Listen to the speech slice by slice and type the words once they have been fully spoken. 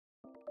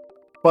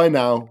By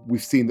now,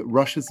 we've seen that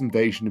Russia's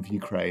invasion of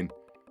Ukraine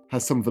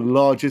has some of the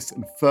largest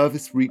and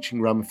furthest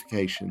reaching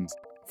ramifications,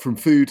 from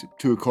food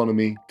to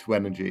economy to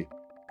energy.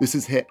 This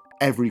has hit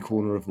every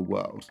corner of the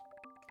world.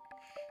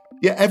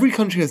 Yet every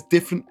country has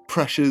different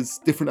pressures,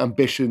 different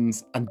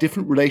ambitions, and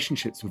different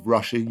relationships with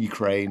Russia,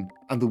 Ukraine,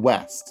 and the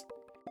West.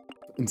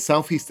 In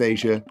Southeast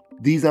Asia,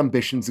 these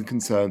ambitions and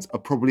concerns are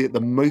probably at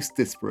the most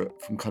disparate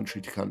from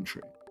country to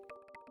country.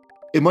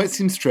 It might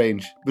seem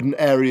strange that an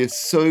area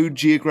so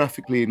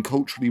geographically and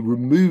culturally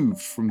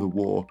removed from the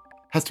war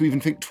has to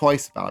even think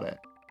twice about it.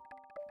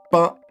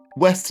 But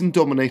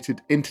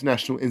Western-dominated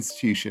international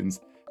institutions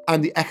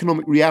and the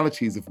economic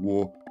realities of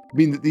war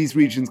mean that these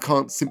regions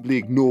can't simply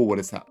ignore what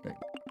is happening.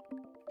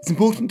 It's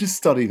important to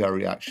study their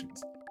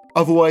reactions.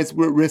 Otherwise,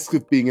 we're at risk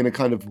of being in a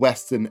kind of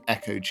Western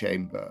echo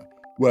chamber,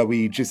 where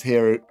we just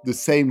hear the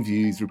same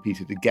views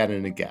repeated again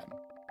and again.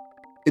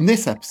 In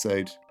this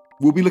episode,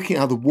 we'll be looking at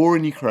how the war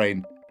in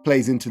Ukraine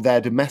plays into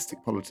their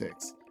domestic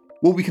politics,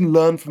 what we can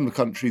learn from the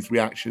country's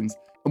reactions,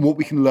 and what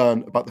we can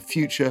learn about the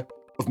future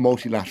of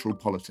multilateral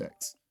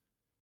politics.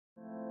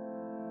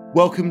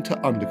 Welcome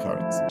to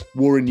Undercurrents,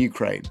 War in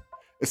Ukraine,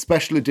 a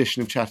special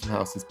edition of Chatham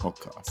House's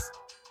podcast.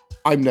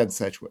 I'm Ned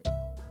Sedgwick.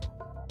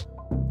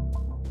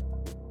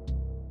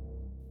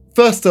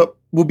 First up,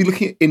 we'll be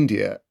looking at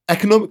India,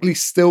 economically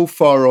still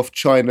far off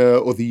China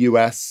or the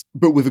US,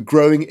 but with a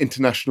growing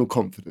international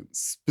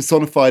confidence,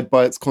 personified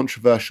by its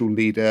controversial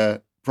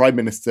leader, Prime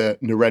Minister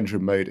Narendra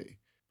Modi.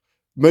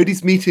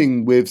 Modi's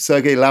meeting with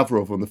Sergei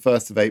Lavrov on the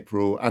 1st of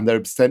April and their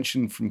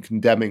abstention from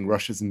condemning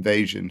Russia's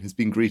invasion has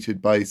been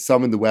greeted by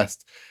some in the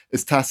West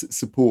as tacit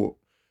support.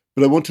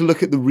 But I want to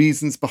look at the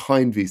reasons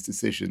behind these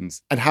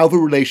decisions and how the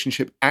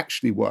relationship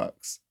actually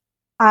works.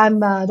 I'm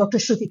Dr.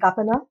 Shruti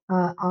Kapana.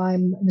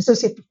 I'm an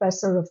associate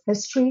professor of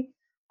history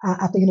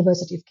at the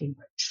University of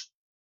Cambridge.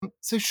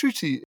 So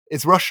Shruti,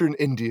 is Russia and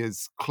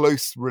India's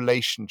close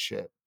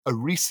relationship a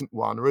recent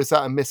one, or is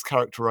that a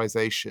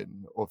mischaracterization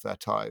of their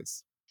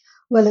ties?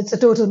 Well, it's a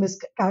total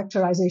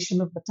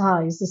mischaracterization of the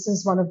ties. This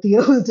is one of the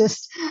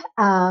oldest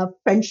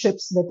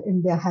friendships that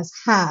India has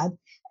had.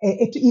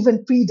 It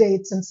even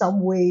predates in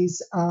some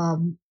ways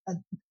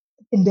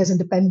India's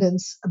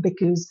independence,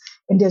 because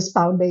India's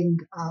founding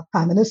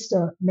Prime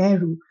Minister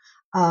Nehru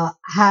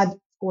had, of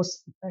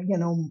course,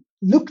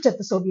 looked at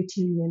the Soviet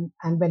Union,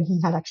 and when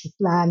he had actually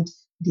planned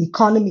the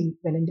economy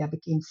when India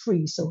became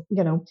free. So,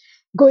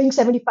 going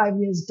 75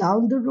 years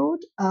down the road,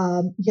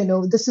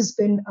 this has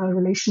been a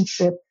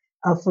relationship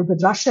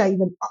with Russia,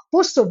 even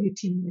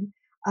post-Soviet Union,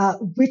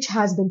 which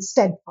has been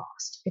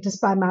steadfast. It has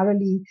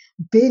primarily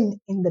been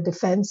in the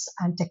defense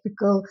and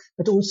technical,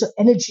 but also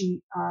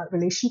energy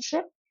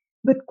relationship.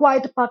 But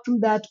quite apart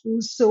from that,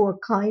 also a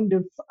kind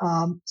of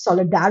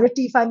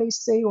solidarity, if I may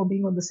say, or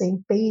being on the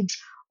same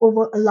page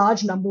over a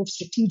large number of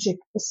strategic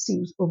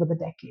issues over the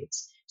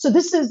decades. So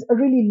this is a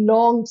really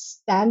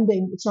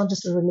long-standing, it's not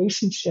just a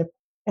relationship,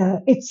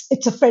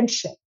 it's a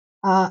friendship.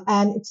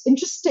 And it's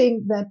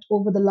interesting that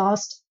over the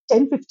last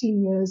 10,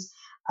 15 years,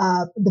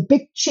 the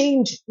big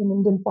change in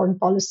Indian foreign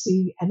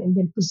policy and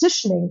Indian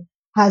positioning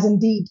has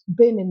indeed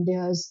been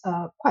India's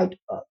quite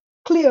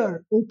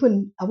clear,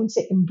 open, I wouldn't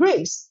say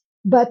embrace,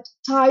 but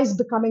ties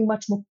becoming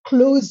much more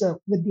closer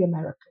with the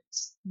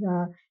Americans.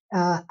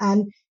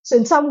 And so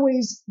in some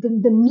ways, the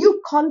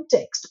new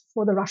context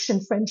for the Russian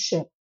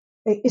friendship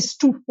is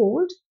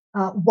twofold.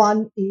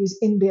 One is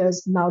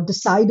India's now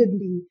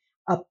decidedly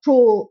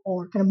pro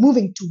or kind of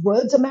moving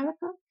towards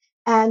America.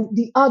 And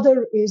the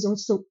other is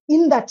also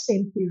in that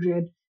same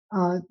period,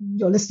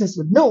 your listeners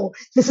would know,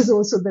 this is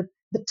also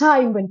the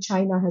time when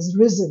China has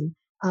risen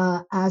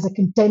as a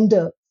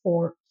contender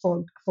for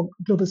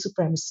global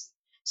supremacy.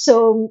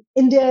 So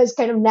India is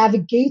kind of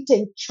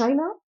navigating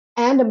China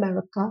and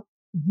America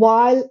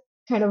while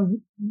kind of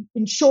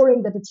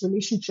ensuring that its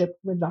relationship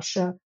with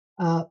Russia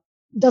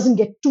doesn't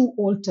get too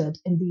altered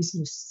in this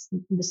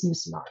new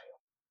scenario.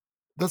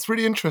 That's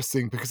really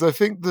interesting, because I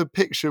think the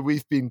picture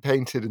we've been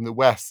painted in the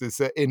West is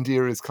that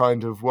India is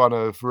kind of one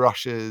of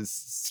Russia's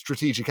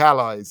strategic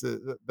allies,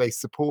 that they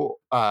support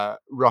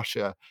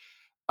Russia.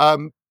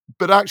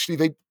 But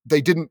actually,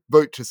 they didn't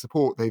vote to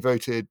support.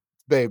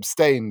 They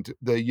abstained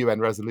the UN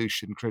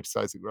resolution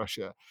criticizing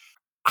Russia.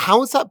 How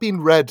has that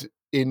been read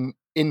in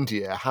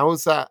India? How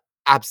has that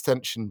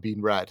abstention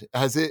been read?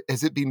 Has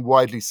it been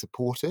widely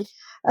supported?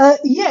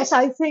 Yes,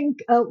 I think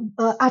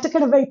at a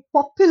kind of very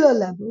popular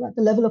level, at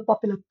the level of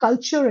popular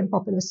culture and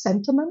popular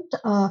sentiment,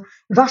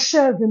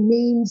 Russia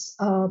remains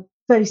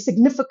very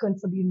significant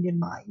for the Indian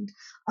mind.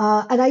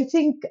 And I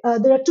think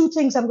there are two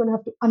things I'm going to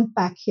have to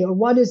unpack here.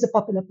 One is the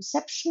popular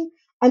perception,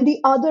 and the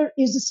other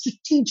is the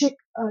strategic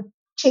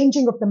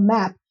changing of the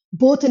map,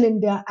 both in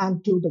India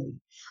and globally.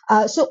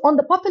 So on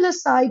the popular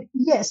side,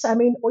 yes, I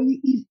mean,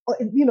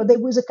 there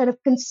was a kind of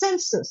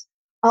consensus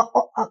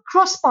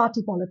across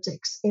party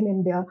politics in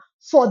India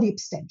for the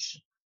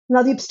abstention.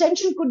 Now, the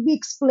abstention could be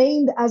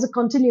explained as a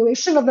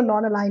continuation of the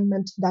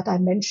non-alignment that I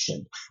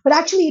mentioned, but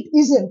actually it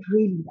isn't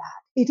really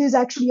that. It is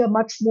actually a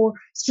much more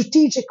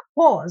strategic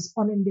pause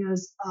on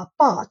India's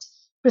part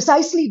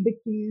precisely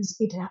because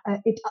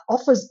it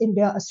offers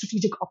India a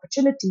strategic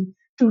opportunity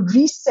to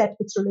reset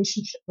its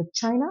relationship with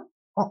China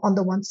on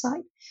the one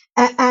side,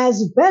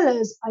 as well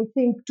as I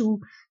think to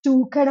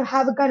kind of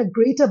have a kind of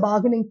greater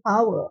bargaining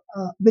power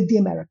with the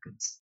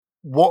Americans.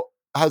 What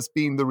has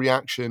been the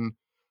reaction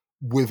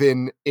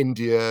within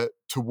India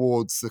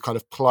towards the kind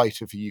of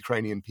plight of the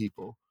Ukrainian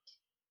people?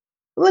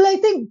 Well,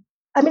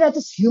 I mean, at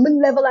this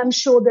human level, I'm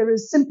sure there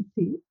is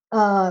sympathy.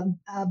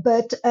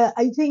 But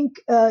I think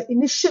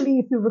initially,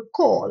 if you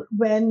recall,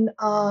 when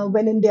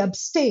India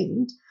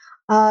abstained,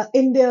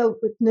 India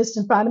witnessed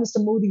and Prime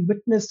Minister Modi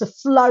witnessed a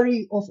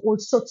flurry of all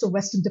sorts of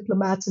Western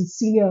diplomats and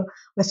senior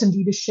Western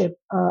leadership,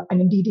 and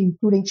indeed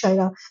including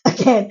China,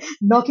 again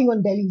knocking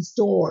on Delhi's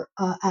door.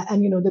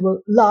 And there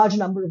were large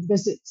number of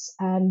visits,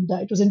 and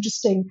it was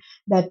interesting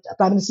that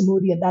Prime Minister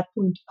Modi at that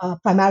point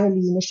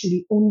primarily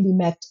initially only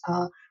met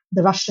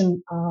the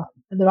Russian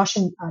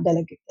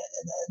delegate,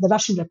 the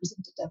Russian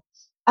representative.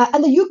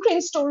 And the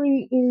Ukraine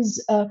story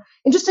is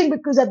interesting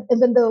because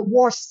when the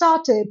war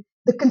started,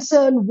 the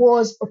concern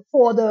was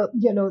for the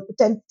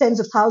tens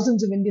of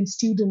thousands of Indian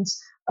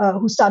students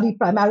who study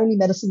primarily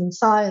medicine and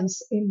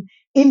science in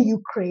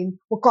Ukraine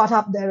were caught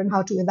up there and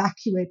how to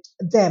evacuate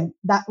them.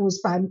 That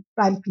was prime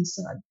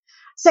concern.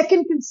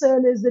 Second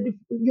concern is that if,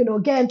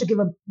 again, to give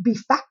a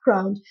brief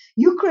background,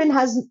 Ukraine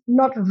has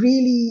not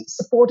really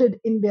supported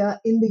India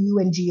in the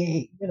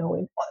UNGA,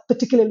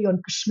 particularly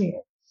on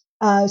Kashmir.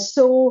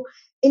 So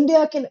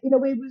India can, in a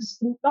way, was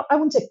not, I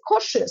wouldn't say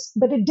cautious,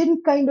 but it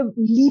didn't kind of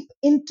leap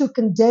into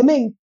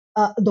condemning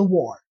the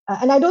war.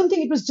 And I don't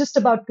think it was just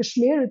about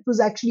Kashmir. It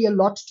was actually a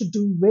lot to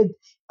do with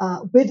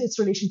its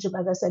relationship,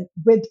 as I said,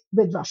 with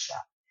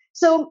Russia.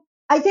 So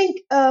I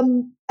think,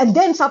 and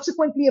then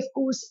subsequently, of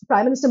course,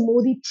 Prime Minister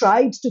Modi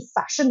tried to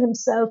fashion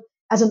himself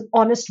as an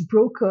honest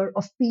broker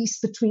of peace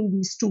between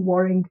these two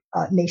warring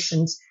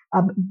nations,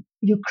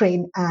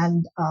 Ukraine uh,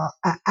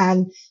 uh,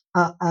 and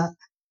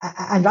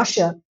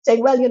Russia,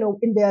 saying, well,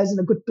 India is in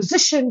a good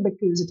position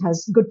because it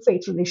has good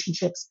faith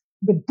relationships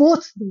with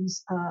both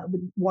these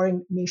with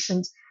warring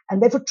nations,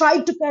 and therefore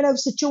tried to kind of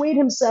situate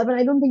himself. And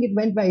I don't think it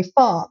went very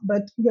far,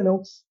 but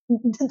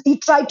he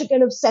tried to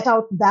kind of set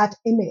out that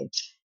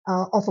image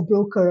of a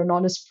broker, an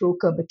honest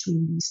broker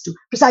between these two,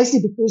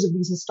 precisely because of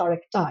these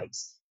historic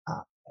ties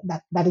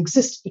that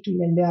exist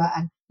between India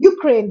and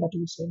Ukraine, but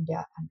also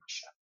India and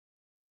Russia.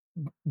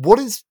 What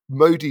is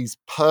Modi's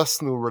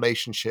personal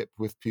relationship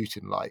with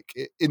Putin like?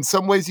 In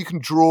some ways, you can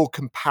draw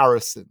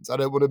comparisons. I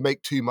don't want to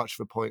make too much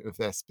of a point of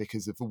this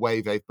because of the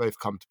way they've both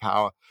come to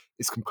power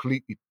is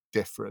completely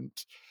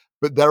different.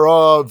 But there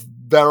are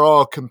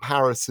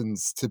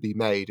comparisons to be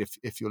made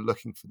if you're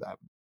looking for them.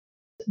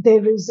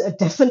 There is a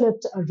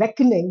definite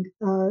reckoning,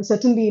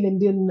 certainly in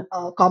Indian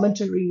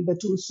commentary,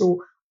 but also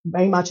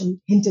very much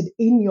hinted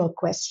in your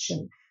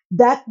question,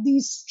 that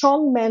these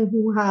strong men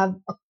who have,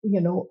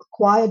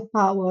 acquired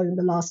power in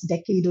the last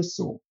decade or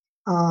so,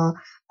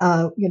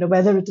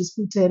 whether it is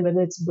Putin,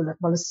 whether it's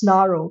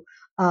Bolsonaro,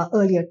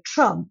 earlier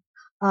Trump,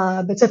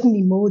 but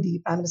certainly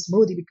Modi, Prime Minister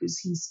Modi, because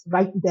he's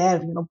right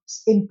there,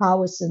 in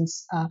power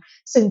since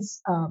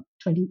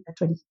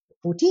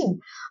 2014.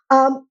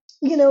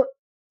 You know,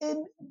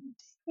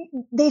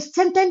 they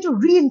tend to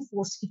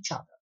reinforce each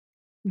other,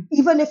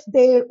 even if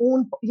their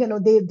own,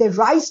 their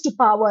rise to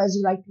power, as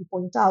you rightly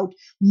point out,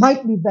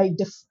 might be very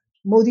different.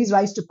 Modi's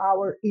rise to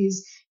power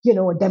is,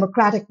 a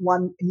democratic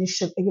one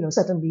initial,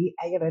 certainly,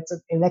 it's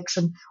an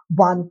election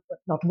won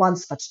not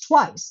once but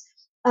twice.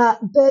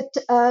 But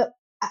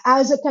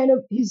as a kind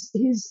of his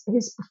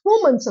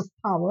performance of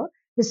power,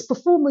 his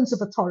performance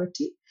of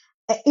authority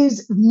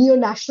is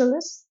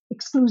neo-nationalist,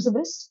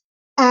 exclusivist,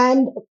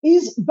 and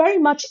is very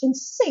much in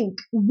sync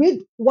with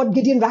what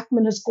Gideon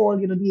Rachman has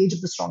called, the age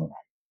of the strong man.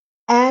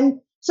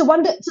 And so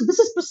this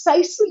is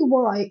precisely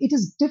why it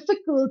is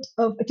difficult,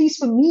 at least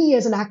for me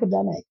as an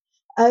academic,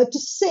 to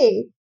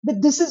say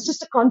that this is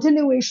just a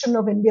continuation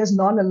of India's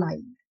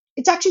non-alignment.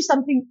 It's actually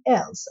something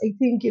else. I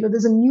think,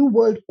 there's a new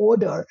world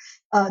order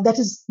that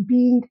is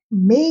being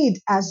made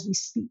as we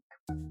speak.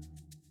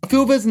 I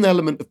feel there's an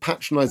element of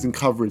patronising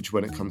coverage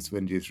when it comes to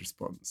India's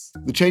response.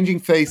 The changing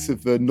face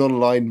of the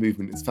non-aligned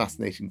movement is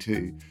fascinating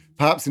too,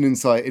 perhaps an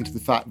insight into the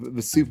fact that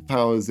the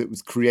superpowers it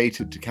was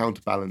created to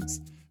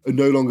counterbalance are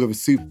no longer the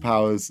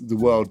superpowers the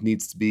world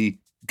needs to be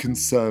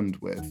concerned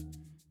with.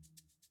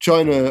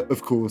 China,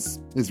 of course,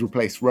 has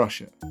replaced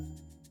Russia.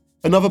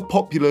 Another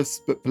populous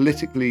but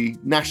politically,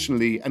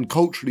 nationally, and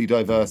culturally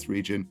diverse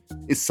region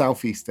is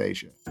Southeast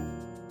Asia.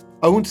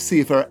 I want to see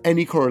if there are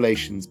any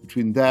correlations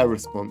between their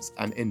response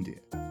and India.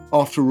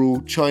 After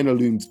all, China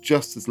looms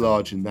just as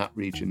large in that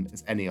region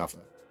as any other.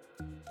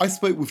 I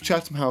spoke with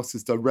Chatham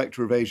House's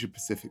Director of Asia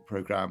Pacific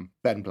Programme,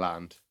 Ben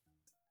Bland.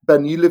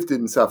 Ben, you lived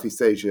in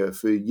Southeast Asia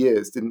for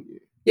years, didn't you?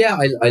 Yeah,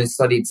 I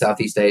studied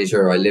Southeast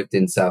Asia. I lived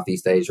in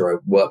Southeast Asia. I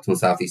worked on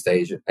Southeast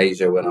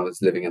Asia when I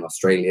was living in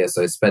Australia.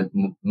 So I spent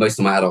most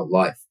of my adult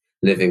life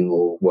living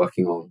or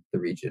working on the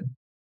region.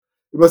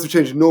 It must have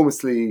changed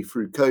enormously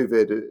through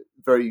COVID,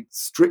 very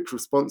strict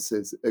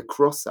responses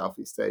across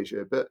Southeast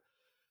Asia. But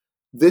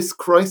This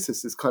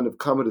crisis has kind of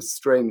come at a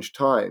strange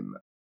time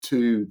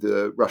to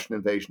the Russian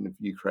invasion of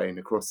Ukraine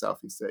across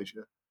Southeast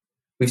Asia.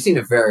 We've seen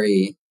a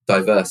very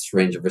diverse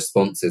range of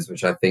responses,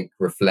 which I think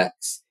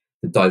reflects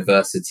the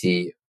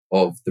diversity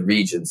of the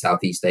region.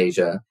 Southeast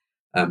Asia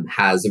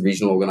has a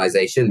regional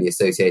organization, the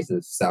Association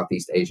of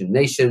Southeast Asian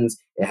Nations.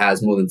 It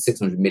has more than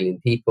 600 million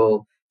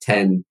people,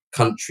 10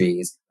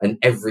 countries, and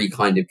every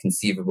kind of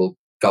conceivable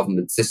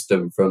government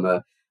system, from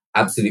a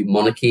absolute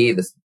monarchy,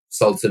 the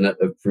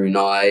Sultanate of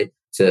Brunei,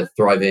 to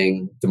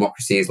thriving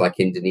democracies like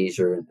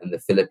Indonesia and the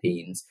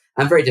Philippines,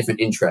 and very different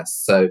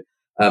interests. So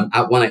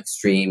at one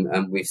extreme,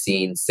 we've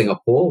seen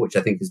Singapore, which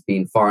I think has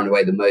been far and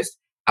away the most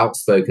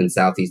outspoken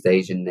Southeast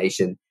Asian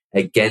nation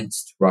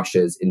against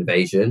Russia's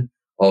invasion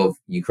of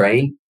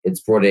Ukraine.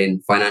 It's brought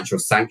in financial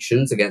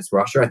sanctions against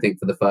Russia, I think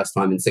for the first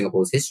time in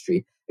Singapore's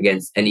history,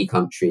 against any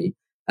country,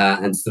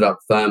 and stood up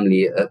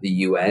firmly at the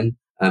UN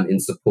in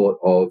support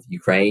of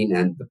Ukraine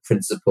and the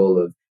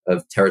principle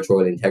of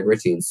territorial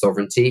integrity and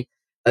sovereignty.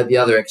 At the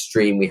other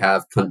extreme, we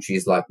have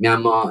countries like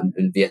Myanmar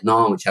and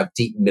Vietnam, which have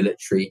deep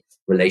military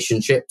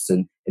relationships,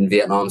 and in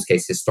Vietnam's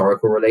case,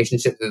 historical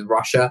relationships with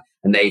Russia.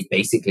 And they've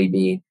basically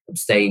been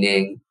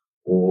abstaining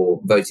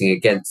or voting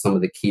against some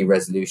of the key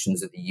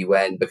resolutions at the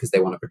UN because they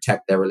want to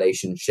protect their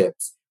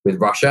relationships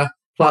with Russia.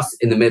 Plus,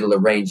 in the middle, a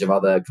range of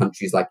other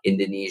countries like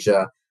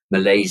Indonesia,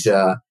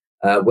 Malaysia,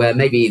 where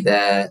maybe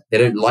they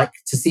don't like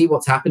to see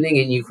what's happening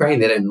in Ukraine.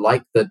 They don't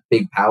like that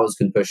big powers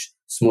can push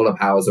smaller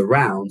powers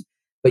around,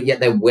 but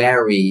yet they're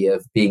wary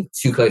of being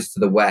too close to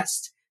the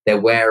West. They're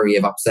wary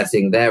of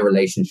upsetting their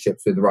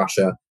relationships with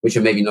Russia, which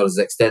are maybe not as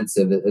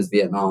extensive as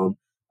Vietnam,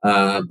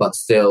 but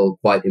still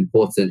quite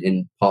important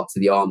in parts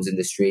of the arms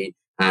industry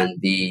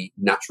and the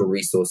natural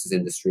resources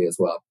industry as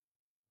well.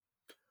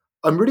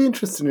 I'm really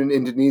interested in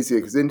Indonesia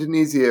because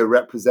Indonesia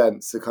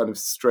represents a kind of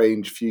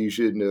strange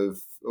fusion of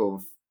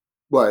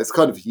well, it's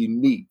kind of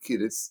unique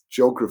in its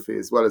geography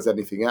as well as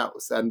anything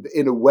else. And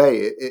in a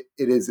way, it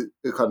is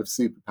a kind of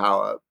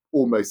superpower,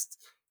 almost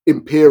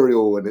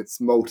imperial in its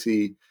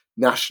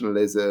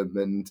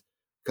multinationalism and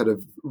kind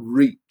of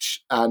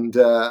reach. And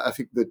I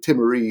think the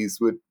Timorese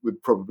would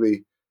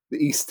probably, the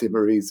East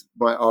Timorese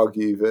might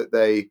argue that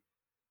the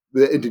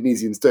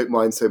Indonesians don't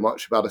mind so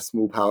much about a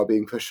small power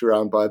being pushed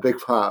around by a big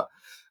power.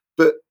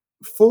 But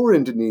for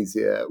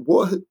Indonesia,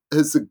 what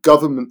has the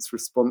government's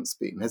response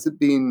been? Has it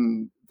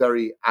been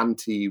very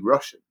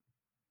anti-Russian?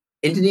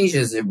 Indonesia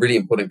is a really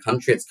important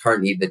country. It's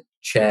currently the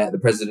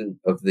president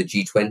of the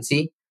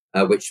G20,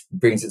 which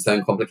brings its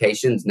own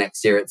complications.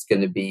 Next year, it's going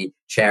to be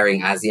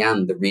chairing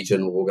ASEAN, the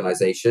regional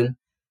organization.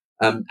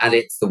 And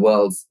it's the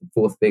world's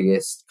fourth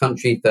biggest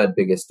country, third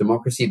biggest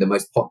democracy, the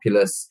most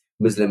populous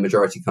Muslim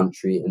majority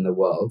country in the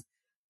world.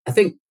 I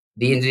think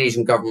the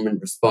Indonesian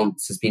government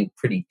response has been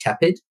pretty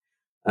tepid.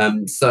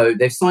 So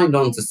they've signed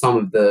on to some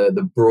of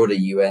the broader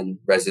UN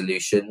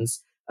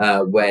resolutions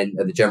when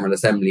at the General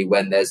Assembly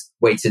when there's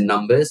weight in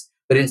numbers.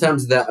 But in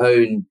terms of their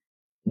own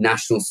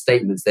national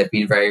statements, they've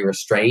been very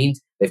restrained.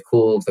 They've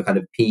called for kind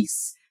of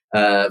peace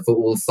for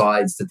all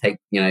sides to take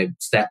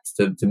steps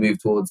to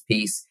move towards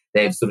peace.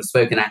 They've sort of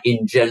spoken out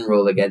in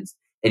general against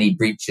any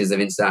breaches of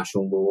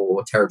international law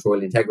or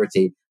territorial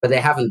integrity, but they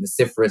haven't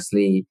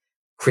vociferously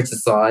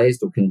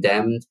criticized or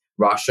condemned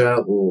Russia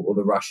or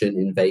the Russian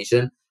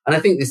invasion. And I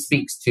think this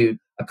speaks to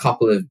a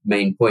couple of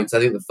main points. I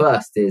think the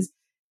first is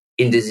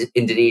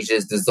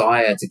Indonesia's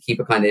desire to keep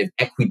a kind of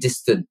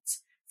equidistant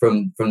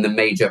from the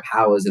major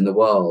powers in the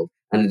world,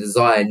 and a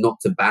desire not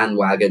to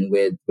bandwagon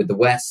with the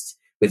West,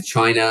 with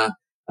China,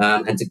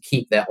 and to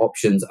keep their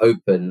options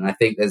open. And I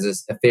think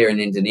there's a fear in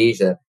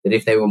Indonesia that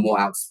if they were more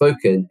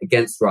outspoken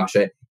against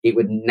Russia, it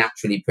would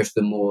naturally push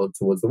them more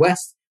towards the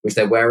West, which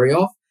they're wary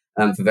of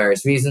for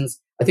various reasons.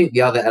 I think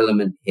the other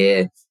element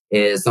here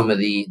is some of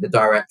the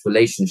direct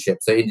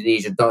relationships. So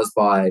Indonesia does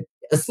buy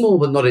a small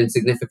but not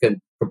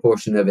insignificant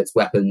proportion of its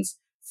weapons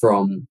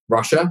from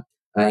Russia,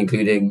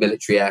 including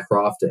military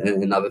aircraft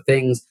and other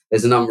things.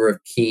 There's a number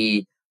of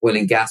key oil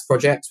and gas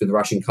projects with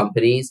Russian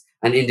companies.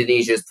 And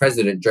Indonesia's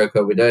president,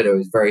 Joko Widodo,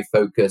 is very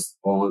focused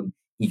on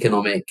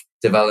economic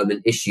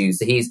development issues.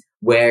 So he's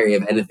wary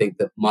of anything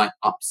that might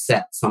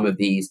upset some of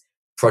these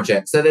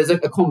projects. So there's a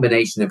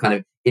combination of kind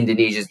of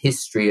Indonesia's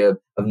history of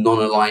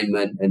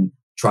non-alignment and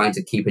trying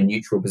to keep a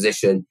neutral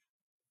position,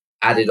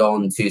 added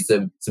on to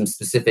some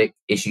specific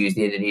issues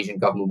the Indonesian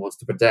government wants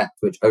to protect,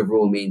 which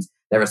overall means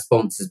their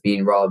response has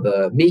been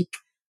rather meek.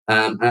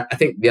 I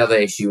think the other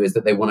issue is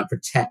that they want to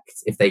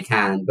protect, if they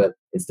can, but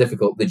it's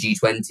difficult, the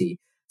G20.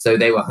 So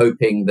they were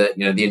hoping that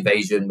the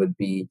invasion would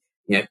be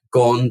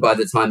gone by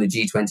the time the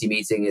G20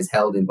 meeting is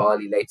held in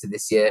Bali later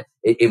this year,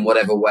 in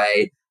whatever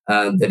way,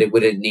 that it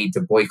wouldn't need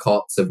to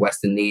boycotts of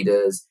Western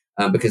leaders,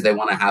 because they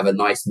want to have a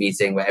nice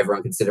meeting where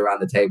everyone can sit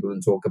around the table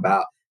and talk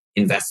about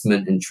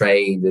investment and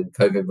trade and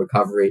COVID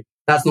recovery.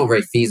 That's not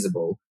very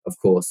feasible, of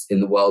course, in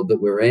the world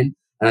that we're in.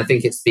 And I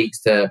think it speaks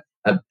to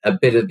a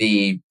bit of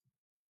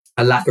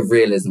a lack of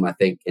realism, I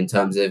think, in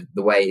terms of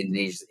the way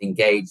Indonesia's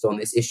engaged on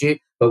this issue.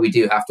 But we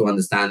do have to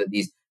understand that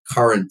these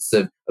currents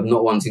of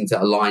not wanting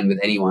to align with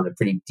anyone are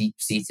pretty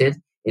deep-seated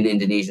in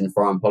Indonesian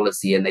foreign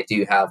policy, and they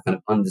do have kind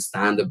of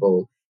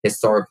understandable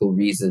historical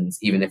reasons,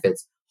 even if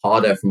it's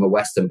harder from a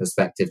Western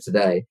perspective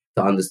today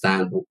to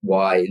understand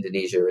why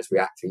Indonesia is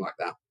reacting like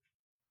that.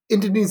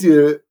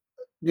 Indonesia,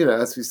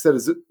 as we said,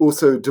 is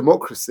also a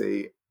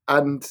democracy.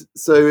 And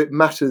so it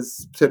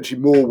matters potentially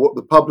more what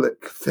the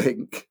public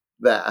think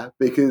there,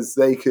 because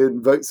they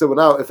can vote someone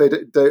out if they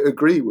don't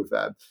agree with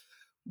them.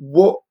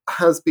 What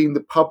has been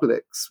the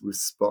public's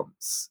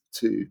response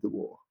to the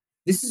war?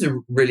 This is a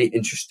really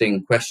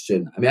interesting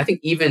question. I mean, I think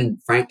even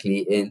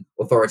frankly, in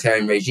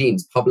authoritarian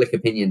regimes, public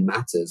opinion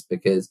matters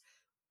because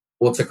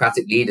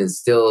autocratic leaders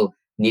still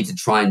need to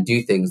try and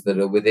do things that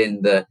are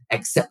within the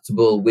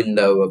acceptable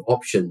window of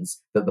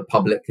options that the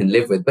public can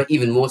live with. But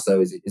even more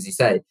so, as you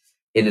say,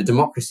 in a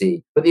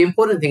democracy. But the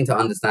important thing to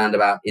understand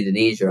about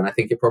Indonesia, and I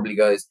think it probably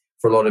goes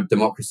for a lot of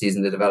democracies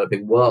in the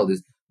developing world,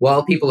 is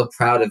while people are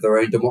proud of their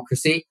own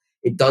democracy,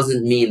 it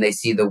doesn't mean they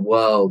see the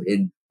world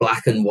in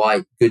black and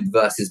white, good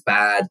versus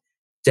bad,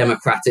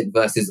 democratic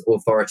versus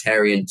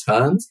authoritarian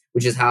terms,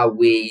 which is how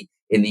we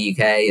in the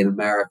UK and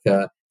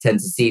America tend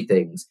to see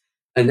things.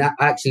 And that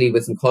actually,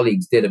 with some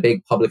colleagues, did a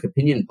big public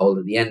opinion poll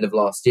at the end of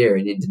last year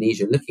in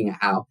Indonesia, looking at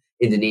how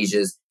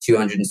Indonesia's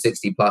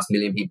 260 plus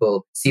million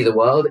people see the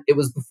world. It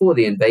was before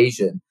the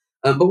invasion.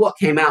 But what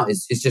came out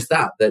is just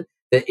that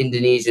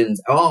Indonesians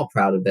are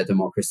proud of their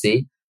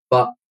democracy,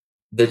 but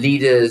the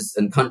leaders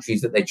and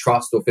countries that they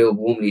trust or feel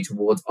warmly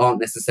towards aren't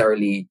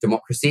necessarily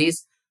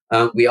democracies.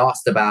 We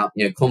asked about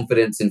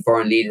confidence in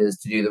foreign leaders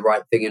to do the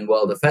right thing in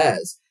world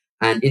affairs.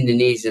 And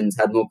Indonesians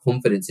had more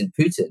confidence in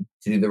Putin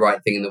to do the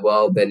right thing in the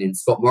world than in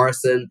Scott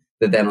Morrison,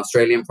 than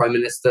Australian Prime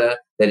Minister,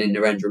 than in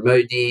Narendra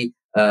Modi,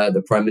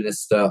 the Prime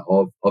Minister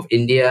of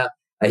India.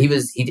 He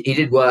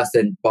did worse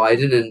than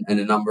Biden and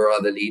a number of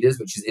other leaders,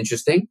 which is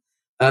interesting.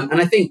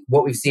 And I think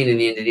what we've seen in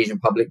the Indonesian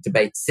public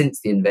debate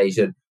since the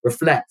invasion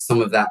reflects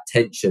some of that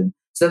tension.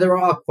 So there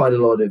are quite a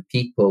lot of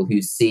people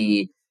who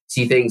see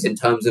things in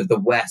terms of the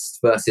West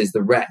versus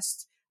the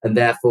rest, and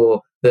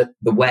therefore the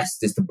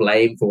West is to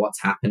blame for what's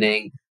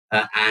happening.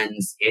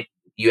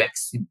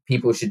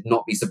 People should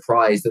not be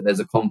surprised that there's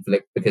a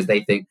conflict because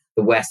they think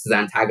the West has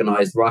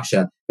antagonized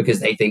Russia, because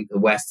they think the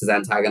West has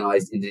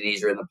antagonized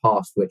Indonesia in the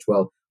past, which,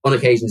 well, on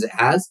occasions it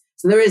has.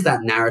 So there is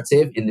that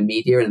narrative in the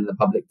media and in the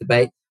public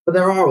debate. But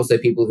there are also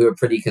people who are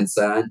pretty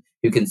concerned,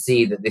 who can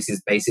see that this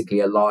is basically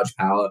a large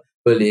power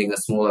bullying a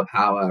smaller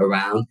power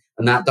around.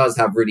 And that does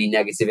have really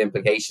negative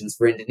implications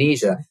for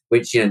Indonesia,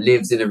 which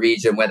lives in a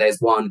region where there's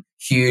one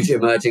huge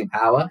emerging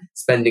power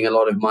spending a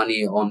lot of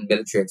money on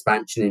military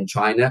expansion in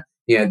China,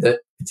 that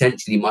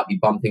potentially might be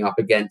bumping up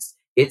against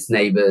its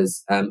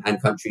neighbors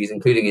and countries,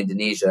 including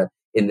Indonesia,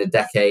 in the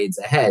decades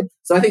ahead.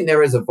 So I think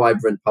there is a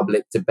vibrant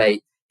public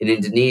debate in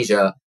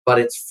Indonesia, but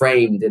it's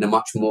framed in a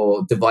much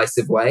more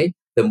divisive way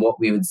than what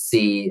we would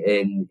see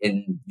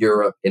in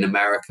Europe, in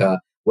America,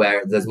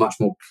 where there's much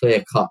more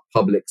clear-cut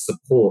public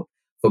support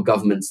for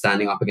government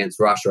standing up against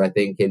Russia. I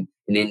think in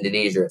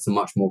Indonesia, it's a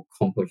much more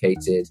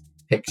complicated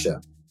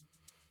picture.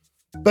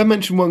 Ben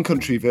mentioned one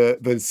country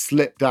that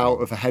slipped out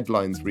of the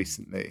headlines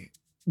recently,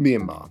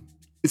 Myanmar.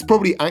 It's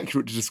probably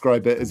accurate to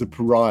describe it as a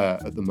pariah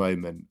at the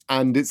moment,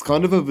 and it's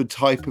kind of a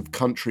type of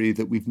country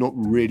that we've not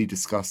really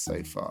discussed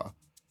so far.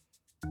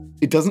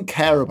 It doesn't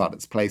care about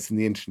its place in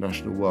the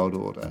international world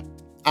order.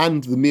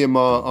 And the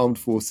Myanmar armed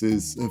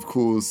forces have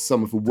caused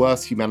some of the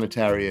worst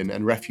humanitarian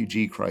and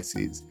refugee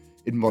crises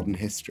in modern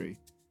history,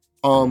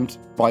 armed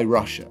by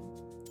Russia.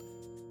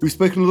 We've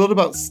spoken a lot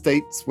about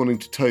states wanting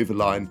to toe the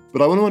line,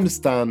 but I want to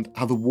understand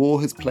how the war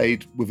has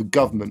played with a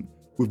government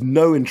with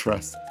no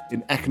interest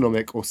in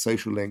economic or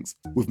social links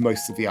with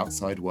most of the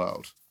outside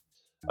world.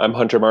 I'm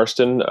Hunter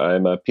Marston.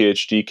 I'm a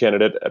PhD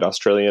candidate at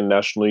Australian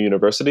National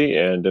University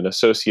and an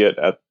associate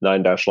at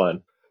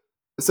 9-Line.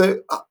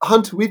 So,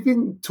 Hunter, we've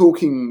been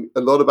talking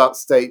a lot about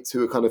states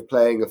who are kind of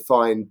playing a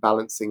fine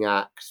balancing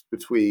act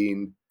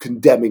between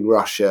condemning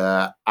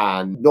Russia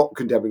and not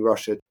condemning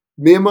Russia.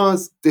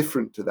 Myanmar's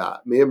different to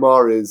that.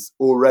 Myanmar is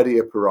already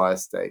a pariah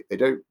state.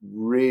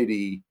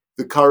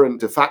 The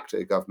current de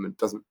facto government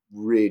doesn't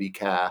really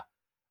care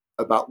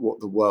about what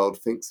the world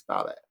thinks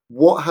about it.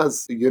 What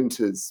has the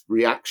junta's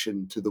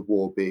reaction to the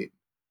war been?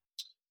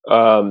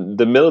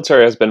 The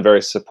military has been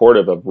very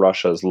supportive of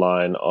Russia's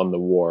line on the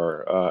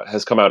war,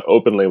 has come out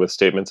openly with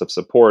statements of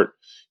support,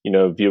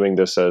 viewing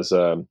this as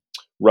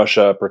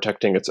Russia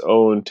protecting its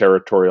own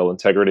territorial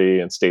integrity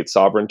and state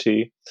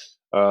sovereignty,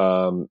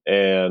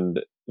 and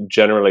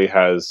generally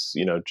has,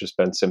 just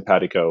been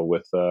simpatico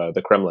with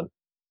the Kremlin.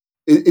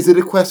 Is it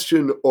a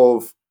question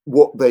of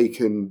what they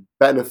can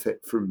benefit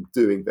from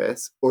doing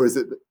this, or is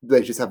it that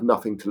they just have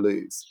nothing to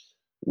lose?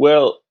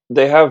 Well,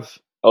 they have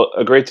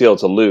a great deal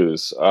to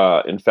lose.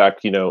 In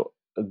fact,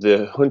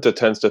 the junta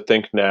tends to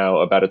think now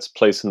about its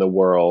place in the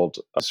world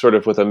sort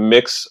of with a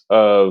mix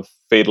of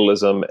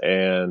fatalism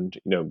and,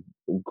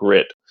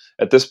 grit.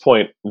 At this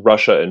point,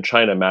 Russia and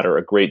China matter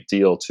a great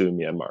deal to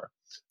Myanmar.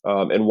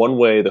 And one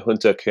way the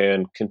junta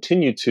can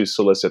continue to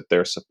solicit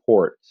their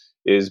support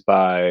is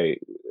by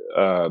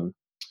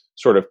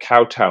sort of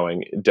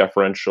kowtowing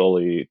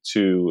deferentially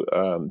to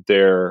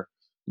their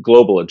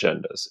global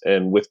agendas.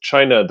 And with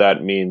China,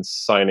 that means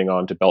signing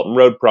on to Belt and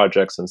Road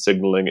projects and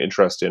signaling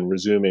interest in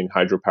resuming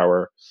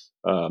hydropower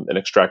and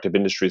extractive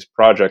industries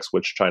projects,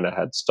 which China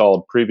had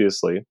stalled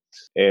previously.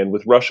 And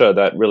with Russia,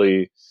 that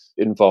really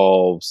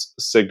involves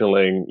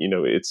signaling,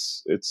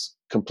 its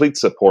complete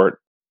support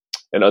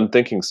and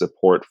unthinking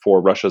support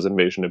for Russia's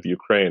invasion of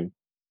Ukraine.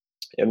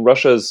 And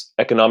Russia's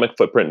economic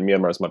footprint in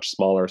Myanmar is much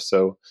smaller.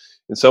 So,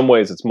 in some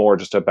ways, it's more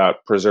just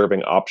about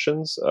preserving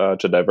options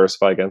to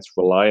diversify against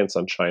reliance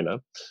on China.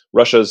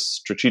 Russia's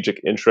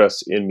strategic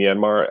interests in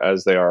Myanmar,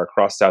 as they are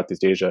across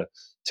Southeast Asia,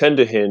 tend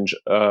to hinge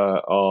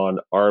on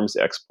arms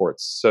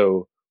exports.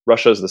 So,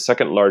 Russia is the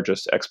second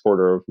largest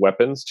exporter of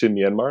weapons to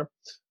Myanmar.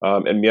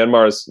 And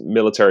Myanmar's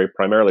military,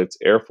 primarily its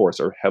air force,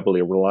 are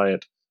heavily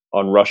reliant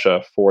on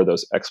Russia for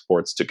those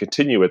exports to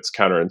continue its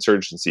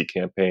counterinsurgency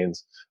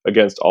campaigns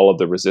against all of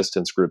the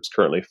resistance groups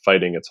currently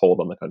fighting its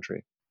hold on the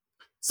country.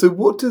 So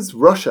what does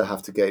Russia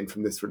have to gain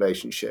from this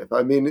relationship?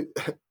 I mean,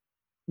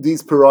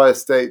 these pariah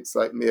states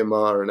like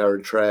Myanmar and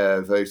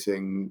Eritrea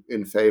voting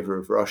in favor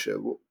of Russia,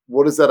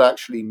 what does that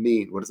actually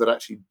mean? What does that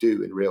actually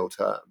do in real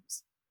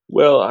terms?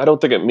 Well, I don't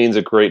think it means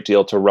a great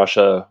deal to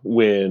Russia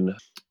when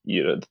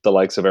the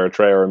likes of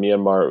Eritrea or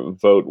Myanmar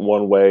vote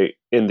one way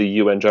in the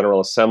UN General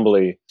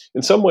Assembly.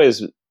 In some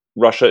ways,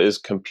 Russia is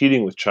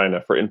competing with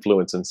China for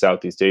influence in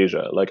Southeast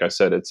Asia. Like I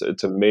said, it's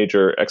a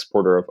major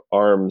exporter of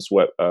arms,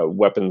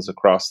 weapons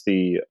across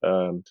the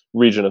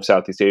region of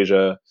Southeast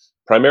Asia,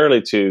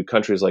 primarily to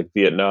countries like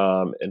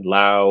Vietnam and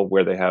Laos,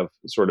 where they have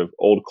sort of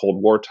old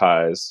Cold War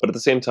ties. But at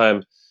the same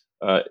time,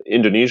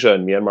 Indonesia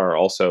and Myanmar are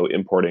also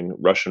importing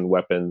Russian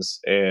weapons.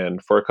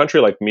 And for a country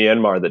like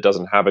Myanmar that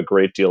doesn't have a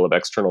great deal of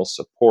external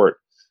support,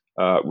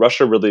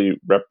 Russia really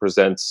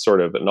represents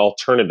sort of an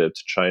alternative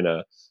to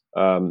China,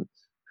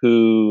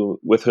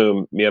 with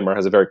whom Myanmar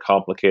has a very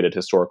complicated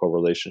historical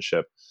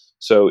relationship.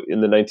 So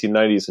in the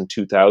 1990s and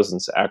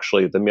 2000s,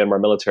 actually, the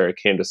Myanmar military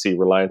came to see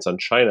reliance on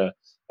China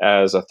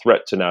as a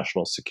threat to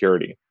national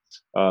security.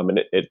 And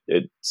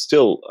it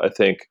still, I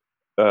think,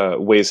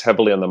 weighs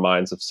heavily on the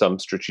minds of some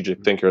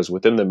strategic thinkers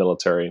within the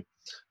military.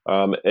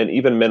 And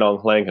even Min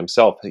Aung Hlaing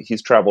himself,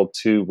 he's traveled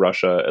to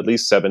Russia at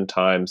least 7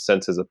 times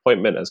since his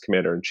appointment as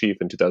commander-in-chief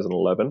in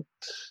 2011.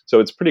 So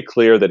it's pretty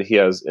clear that he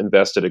has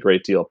invested a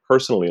great deal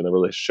personally in the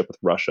relationship with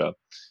Russia.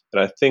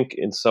 And I think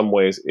in some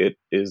ways it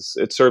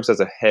serves as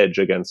a hedge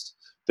against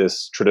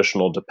this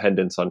traditional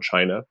dependence on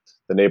China,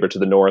 the neighbor to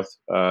the north,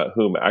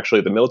 whom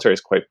actually the military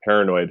is quite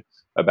paranoid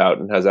about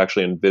and has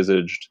actually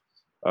envisioned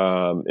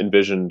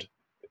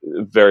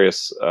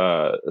various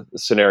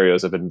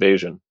scenarios of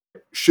invasion.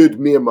 Should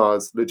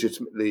Myanmar's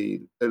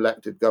legitimately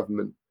elected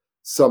government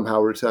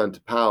somehow return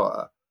to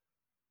power,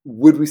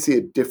 would we see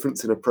a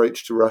difference in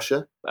approach to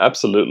Russia?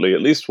 Absolutely.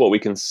 At least what we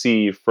can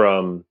see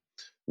from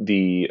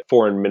the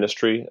foreign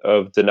ministry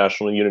of the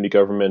National Unity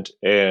Government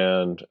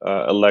and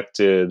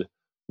elected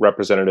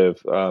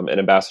representative and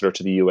ambassador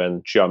to the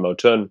UN, Chia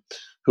Mo-tun,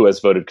 who has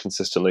voted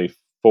consistently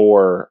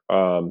for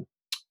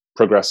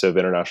progressive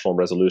international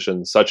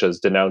resolutions, such as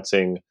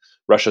denouncing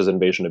Russia's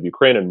invasion of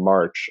Ukraine in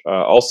March.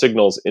 All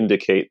signals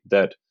indicate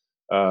that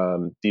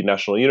the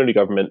National Unity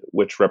Government,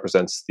 which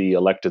represents the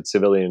elected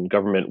civilian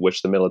government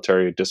which the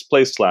military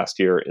displaced last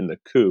year in the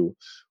coup,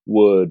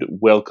 would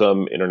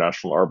welcome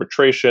international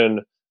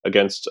arbitration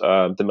against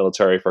the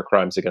military for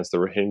crimes against the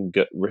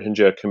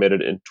Rohingya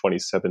committed in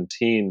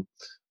 2017,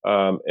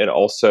 and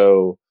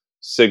also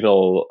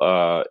signal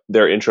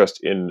their interest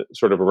in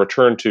sort of a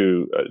return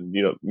to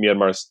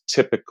Myanmar's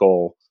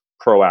typical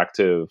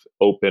proactive,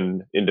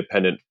 open,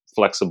 independent,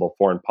 flexible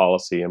foreign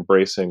policy,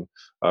 embracing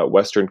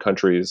Western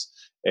countries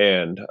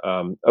and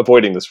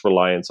avoiding this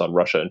reliance on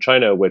Russia and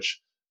China,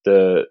 which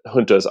the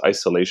junta's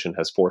isolation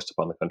has forced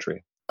upon the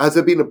country. Has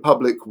there been a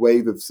public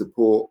wave of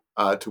support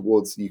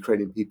towards the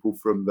Ukrainian people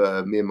from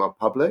the Myanmar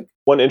public?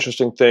 One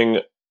interesting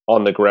thing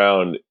on the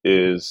ground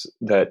is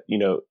that,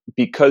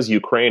 because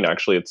Ukraine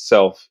actually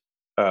itself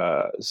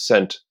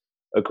sent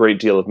a great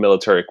deal of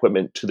military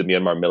equipment to the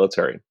Myanmar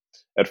military.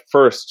 At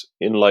first,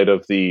 in light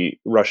of the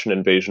Russian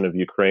invasion of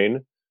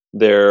Ukraine,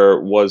 there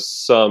was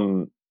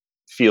some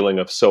feeling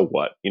of so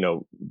what?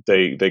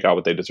 They got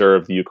what they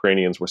deserved. The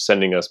Ukrainians were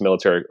sending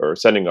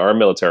our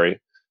military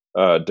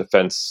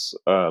defense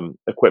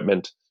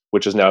equipment,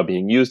 which is now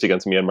being used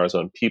against Myanmar's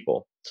own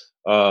people.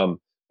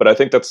 But I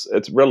think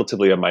it's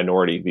relatively a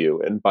minority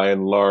view, and by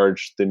and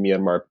large, the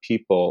Myanmar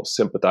people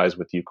sympathize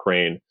with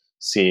Ukraine,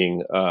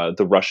 seeing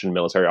the Russian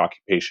military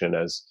occupation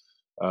as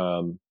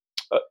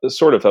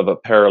sort of a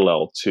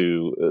parallel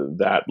to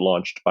that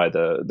launched by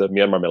the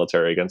Myanmar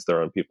military against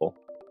their own people.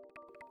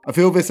 I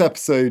feel this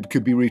episode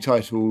could be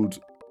retitled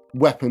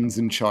Weapons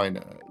in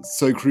China.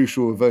 So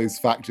crucial are those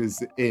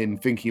factors in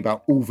thinking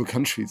about all the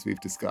countries we've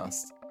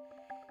discussed.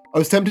 I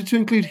was tempted to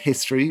include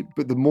history,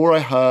 but the more I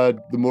heard,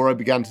 the more I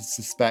began to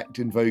suspect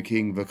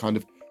invoking the kind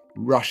of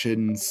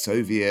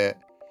Russian-Soviet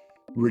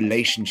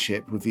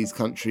relationship with these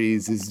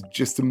countries is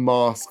just a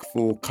mask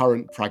for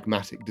current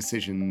pragmatic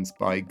decisions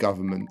by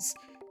governments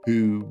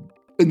who,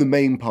 in the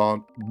main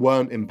part,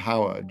 weren't in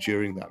power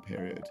during that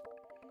period.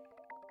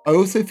 I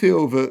also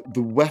feel that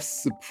the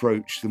West's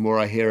approach, the more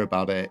I hear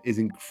about it, is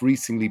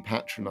increasingly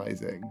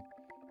patronising.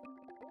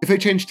 If they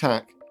changed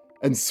tack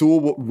and saw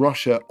what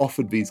Russia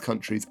offered these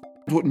countries,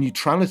 what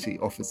neutrality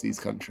offers these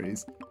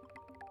countries,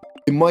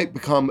 it might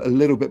become a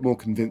little bit more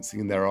convincing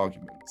in their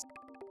arguments.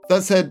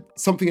 That said,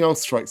 something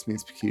else strikes me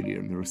as peculiar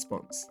in the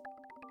response.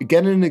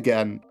 Again and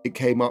again, it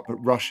came up that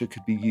Russia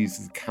could be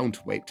used as a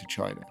counterweight to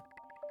China.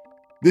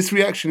 This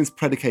reaction is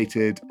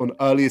predicated on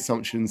early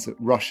assumptions that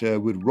Russia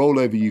would roll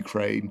over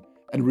Ukraine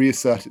and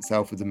reassert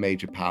itself as a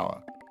major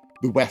power.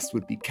 The West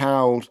would be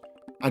cowed,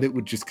 and it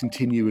would just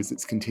continue as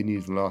it's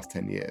continued in the last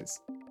 10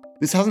 years.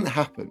 This hasn't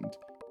happened,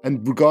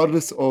 and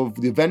regardless of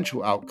the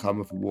eventual outcome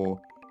of the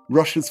war,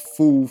 Russia's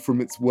fall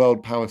from its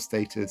world power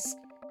status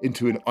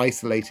into an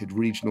isolated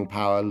regional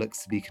power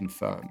looks to be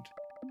confirmed.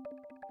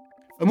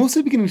 I'm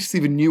also beginning to see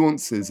the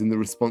nuances in the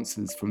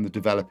responses from the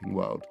developing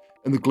world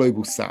and the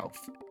global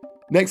south.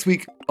 Next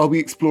week, I'll be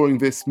exploring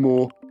this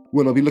more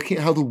when I'll be looking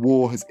at how the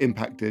war has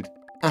impacted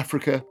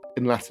Africa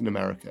and Latin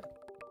America.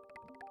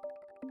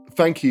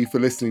 Thank you for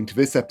listening to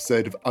this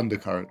episode of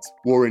Undercurrents,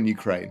 War in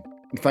Ukraine,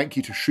 and thank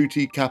you to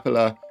Shruti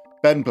Kapila,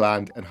 Ben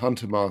Bland, and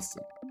Hunter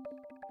Marston.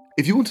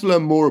 If you want to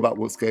learn more about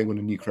what's going on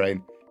in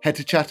Ukraine, head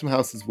to Chatham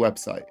House's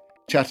website,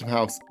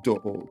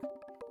 chathamhouse.org.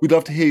 We'd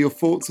love to hear your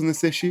thoughts on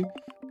this issue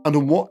and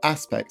on what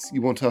aspects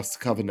you want us to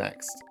cover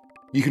next.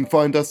 You can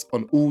find us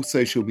on all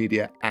social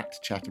media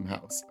at Chatham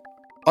House.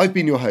 I've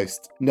been your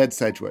host, Ned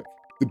Sedgwick.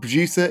 The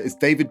producer is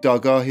David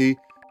Dargahi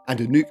and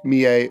Anouk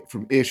Millet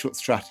from Earshot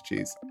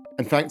Strategies.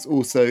 And thanks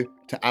also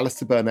to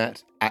Alistair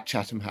Burnett at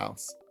Chatham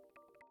House.